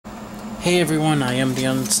Hey everyone, I am the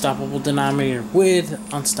Unstoppable Denominator with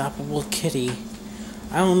Unstoppable Kitty.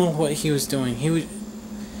 I don't know what he was doing. He was,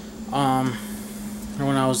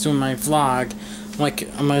 when I was doing my vlog, I'm like,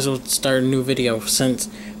 I might as well start a new video since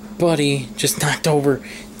Buddy just knocked over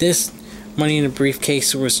this money in a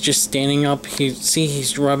briefcase. Was just standing up.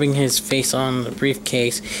 He's rubbing his face on the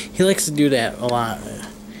briefcase. He likes to do that a lot.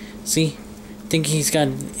 See? I think he's got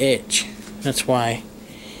an itch. That's why.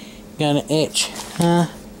 Got an itch, huh?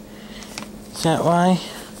 Is that why?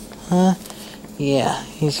 Huh? Yeah,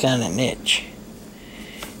 he's got an itch.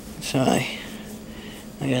 So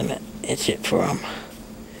I'm gonna itch it for him.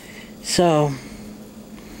 So,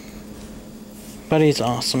 Buddy's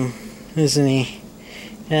awesome, isn't he?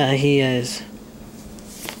 Yeah, he is.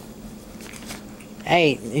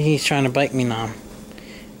 Hey, he's trying to bite me now.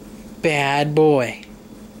 Bad boy.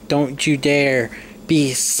 Don't you dare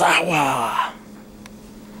be sour.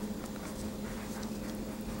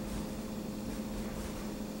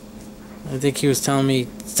 I think he was telling me,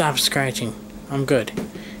 stop scratching. I'm good.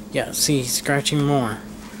 Yeah, see, he's scratching more.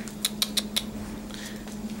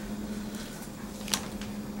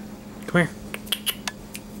 Come here.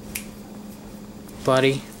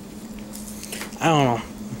 Buddy. I don't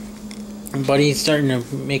know. Buddy's starting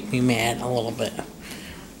to make me mad a little bit.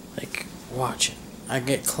 Like, watch it. I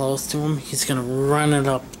get close to him, he's gonna run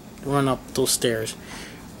up those stairs.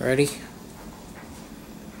 Ready?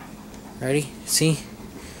 Ready? See?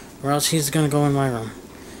 Or else he's gonna go in my room.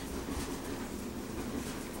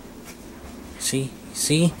 See?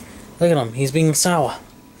 See? Look at him. He's being sour.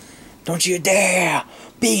 Don't you dare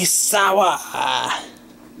be sour!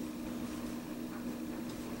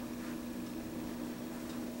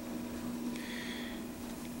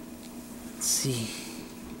 Let's see.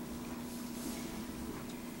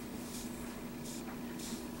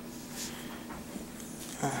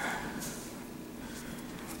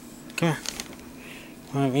 Come here.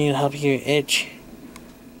 Want me to help you itch?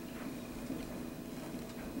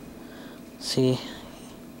 See,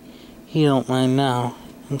 he don't mind now.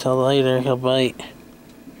 Until later he'll bite.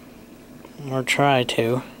 Or try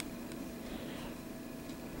to.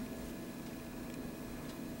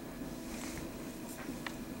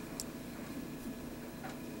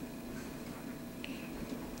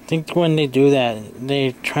 I think when they do that,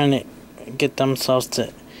 they're trying to get themselves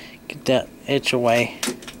to get that itch away.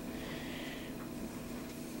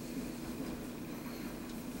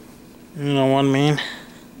 You know what I mean?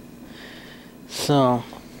 So,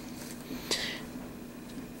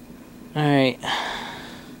 alright.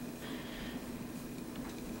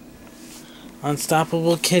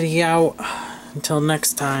 Unstoppable Kitty out. Until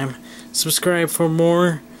next time. Subscribe for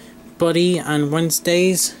more Buddy on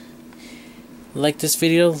Wednesdays. Like this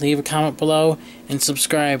video, leave a comment below, and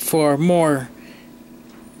subscribe for more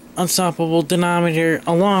Unstoppable Denominator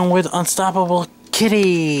along with Unstoppable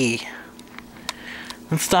Kitty.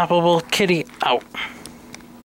 Unstoppable Kitty out.